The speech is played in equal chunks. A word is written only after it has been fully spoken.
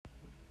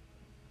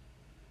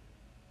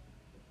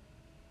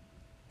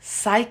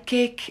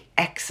psychic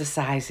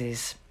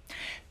exercises.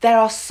 There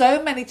are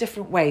so many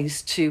different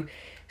ways to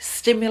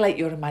stimulate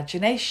your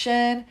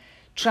imagination,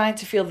 trying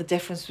to feel the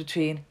difference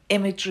between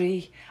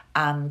imagery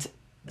and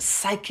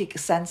psychic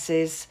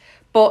senses,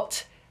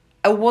 but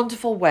a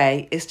wonderful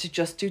way is to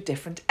just do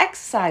different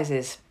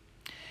exercises.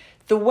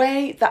 The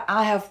way that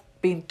I have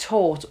been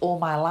taught all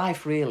my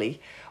life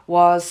really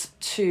was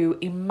to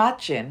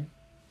imagine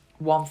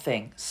one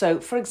thing.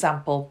 So, for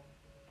example,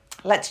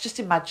 let's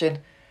just imagine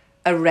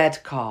a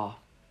red car.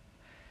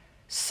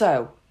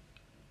 So,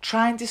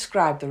 try and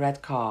describe the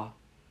red car.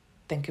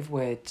 Think of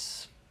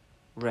words: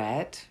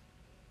 red,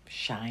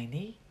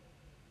 shiny,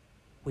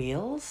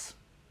 wheels.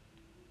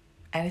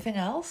 Anything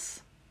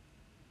else?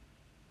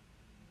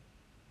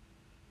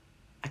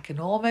 I can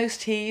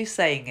almost hear you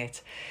saying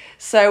it.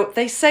 So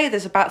they say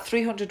there's about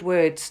 300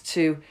 words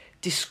to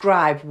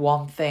describe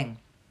one thing.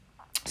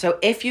 So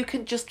if you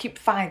can just keep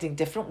finding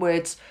different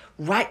words,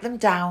 write them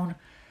down: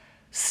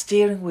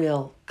 steering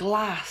wheel,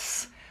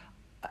 glass,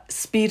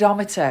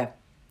 speedometer,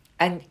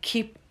 and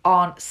keep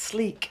on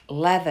sleek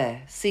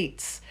leather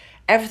seats.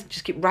 Everything,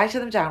 just keep writing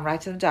them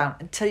down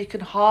until you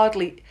can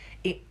hardly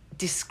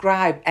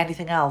describe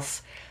anything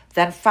else.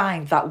 Then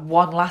find that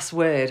one last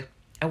word.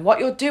 And what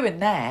you're doing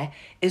there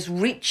is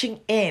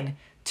reaching in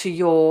to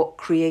your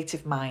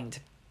creative mind,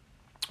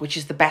 which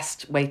is the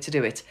best way to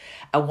do it.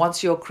 And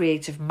once your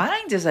creative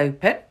mind is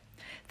open,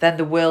 then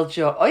the world's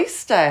your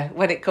oyster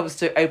when it comes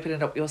to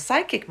opening up your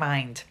psychic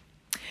mind.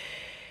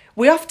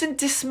 We often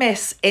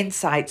dismiss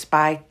insights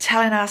by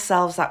telling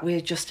ourselves that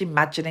we're just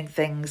imagining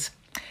things.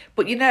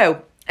 But you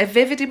know, a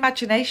vivid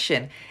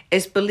imagination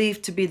is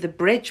believed to be the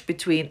bridge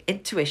between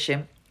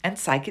intuition and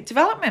psychic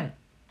development.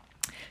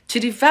 To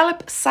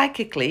develop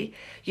psychically,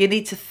 you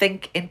need to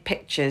think in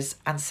pictures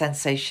and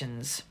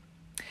sensations.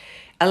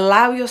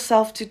 Allow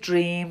yourself to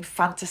dream,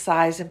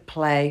 fantasize and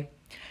play.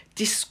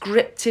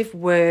 Descriptive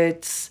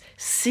words,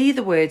 see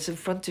the words in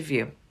front of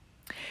you.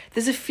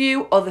 There's a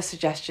few other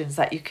suggestions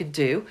that you can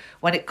do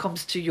when it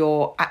comes to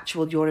your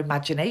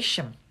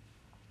imagination.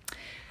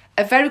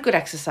 A very good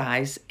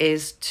exercise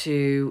is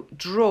to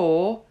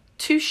draw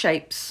two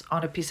shapes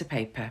on a piece of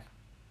paper.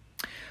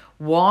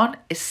 One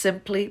is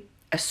simply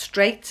a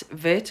straight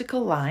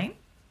vertical line,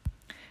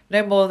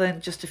 no more than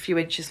just a few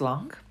inches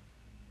long.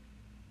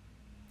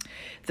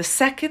 The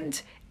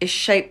second is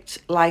shaped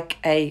like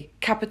a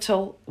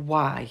capital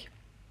Y,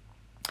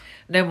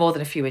 no more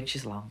than a few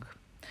inches long.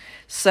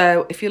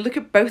 So if you look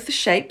at both the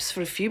shapes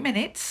for a few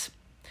minutes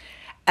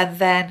and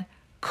then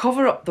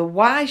cover up the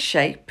Y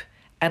shape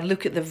and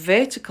look at the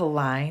vertical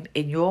line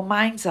in your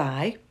mind's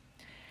eye,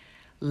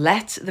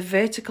 let the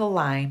vertical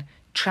line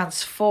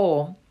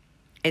transform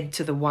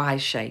into the Y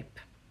shape.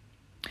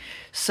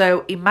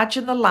 So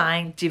imagine the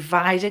line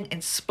dividing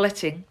and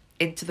splitting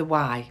into the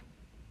Y.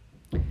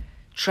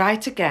 Try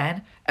it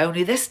again,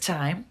 only this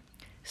time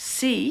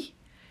see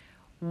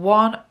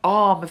one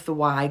arm of the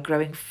Y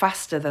growing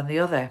faster than the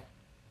other.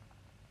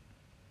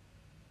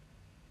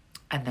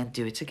 And then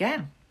do it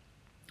again.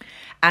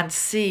 And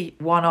see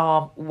one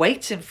arm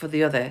waiting for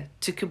the other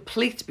to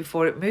complete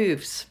before it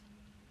moves.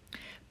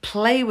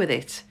 Play with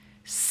it.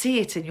 See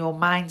it in your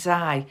mind's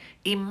eye.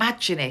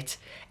 Imagine it.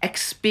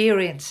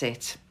 Experience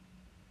it.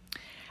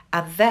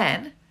 And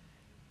then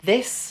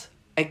this,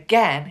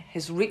 again,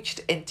 has reached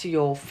into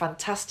your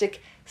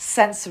fantastic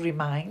sensory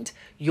mind,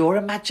 your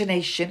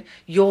imagination,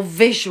 your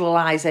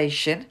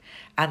visualization,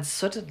 and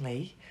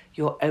suddenly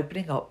you're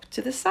opening up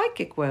to the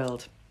psychic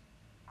world.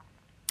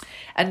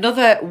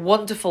 Another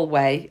wonderful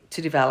way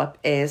to develop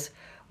is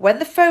when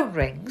the phone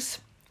rings,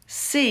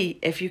 see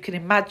if you can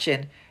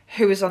imagine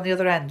who is on the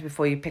other end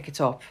before you pick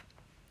it up.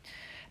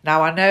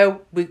 Now, I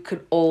know we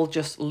could all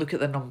just look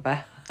at the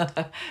number.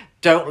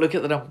 Don't look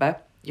at the number.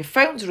 Your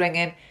phone's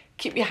ringing,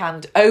 keep your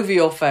hand over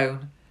your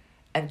phone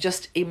and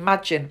just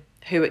imagine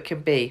who it can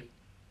be.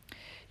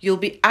 You'll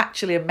be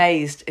actually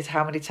amazed at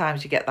how many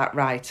times you get that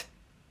right.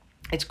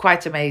 It's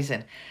quite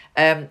amazing.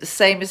 The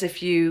same as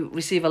if you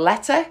receive a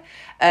letter,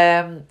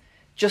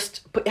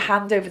 just put your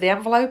hand over the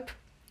envelope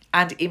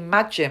and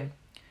imagine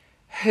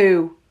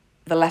who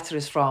the letter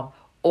is from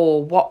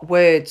or what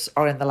words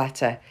are in the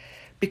letter.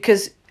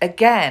 Because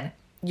again,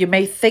 you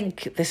may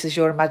think this is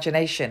your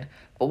imagination,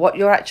 but what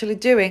you're actually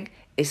doing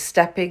is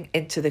stepping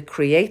into the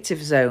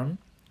creative zone,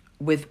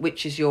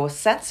 which is your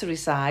sensory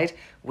side,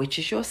 which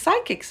is your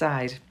psychic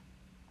side.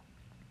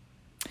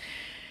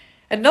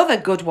 Another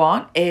good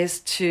one is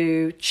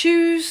to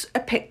choose a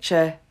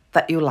picture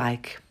that you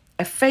like,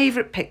 a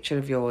favourite picture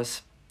of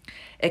yours.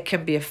 It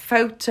can be a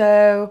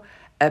photo,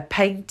 a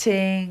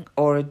painting,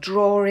 or a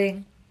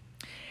drawing.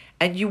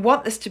 And you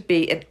want this to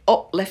be an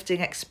uplifting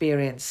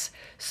experience.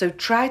 So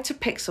try to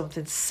pick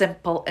something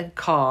simple and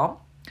calm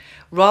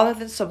rather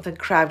than something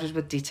crowded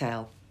with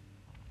detail.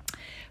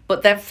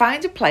 But then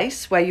find a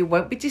place where you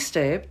won't be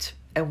disturbed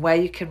and where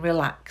you can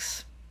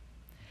relax.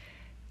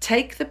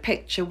 Take the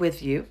picture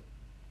with you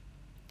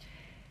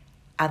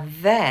and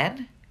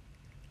then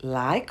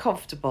lie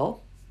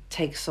comfortable.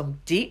 Take some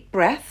deep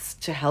breaths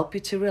to help you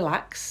to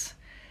relax.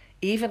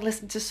 Even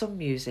listen to some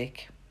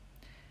music.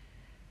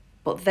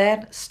 But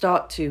then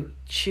start to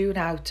tune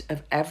out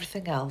of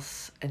everything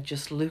else and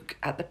just look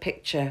at the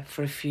picture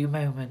for a few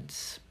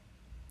moments.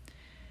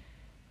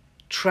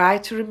 Try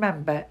to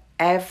remember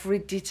every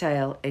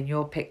detail in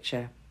your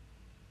picture.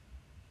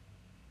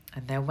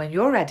 And then when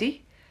you're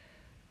ready,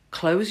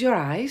 close your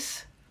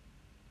eyes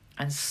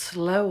and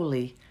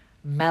slowly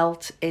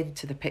melt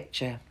into the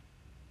picture.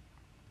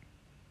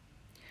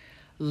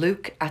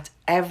 Look at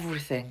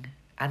everything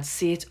and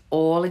see it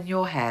all in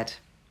your head.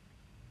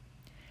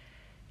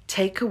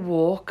 Take a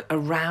walk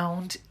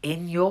around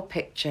in your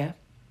picture.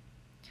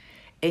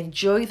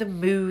 Enjoy the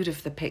mood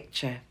of the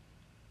picture.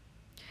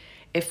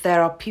 If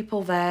there are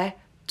people there,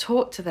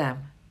 talk to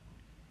them.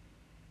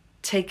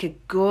 Take a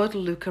good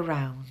look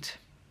around.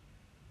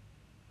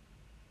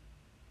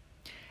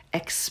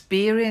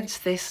 Experience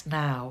this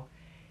now.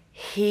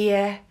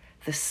 Hear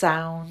the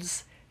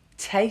sounds.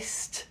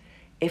 Taste.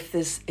 If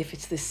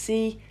it's the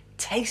sea,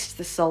 taste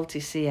the salty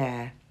sea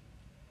air.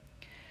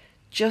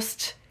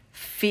 Just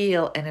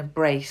feel and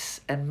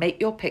embrace and make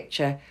your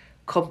picture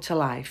come to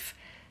life,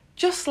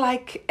 just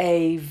like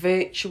a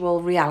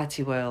virtual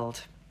reality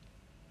world.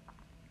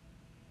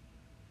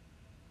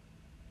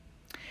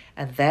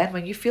 And then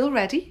when you feel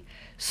ready,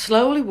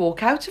 slowly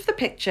walk out of the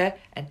picture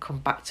and come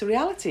back to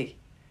reality.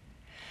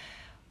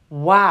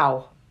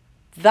 Wow,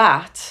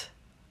 that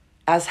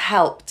has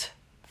helped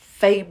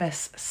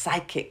famous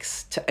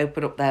psychics to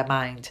open up their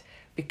mind,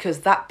 because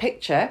that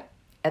picture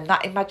and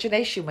that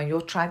imagination, when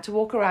you're trying to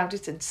walk around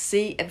it and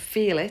see and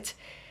feel it,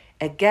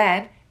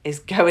 again, is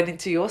going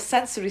into your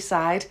sensory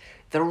side,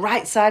 the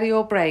right side of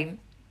your brain,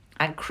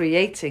 and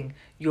creating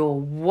your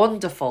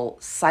wonderful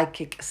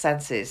psychic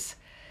senses.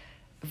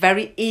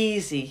 Very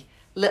easy,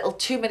 little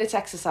 2-minute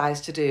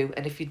exercise to do.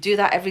 And if you do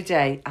that every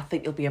day, I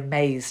think you'll be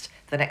amazed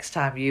the next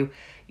time you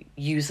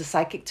use a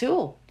psychic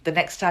tool, the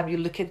next time you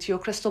look into your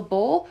crystal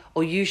ball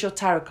or use your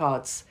tarot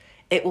cards.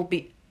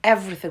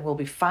 Everything will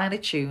be finer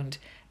tuned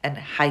and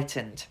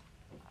heightened.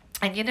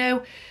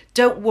 And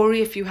don't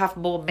worry if you have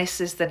more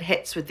misses than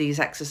hits with these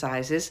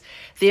exercises.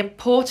 The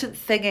important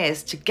thing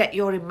is to get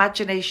your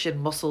imagination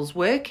muscles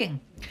working,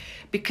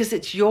 because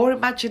it's your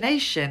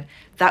imagination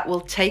that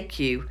will take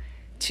you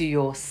to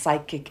your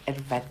psychic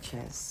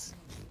adventures.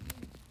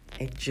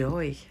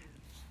 Enjoy.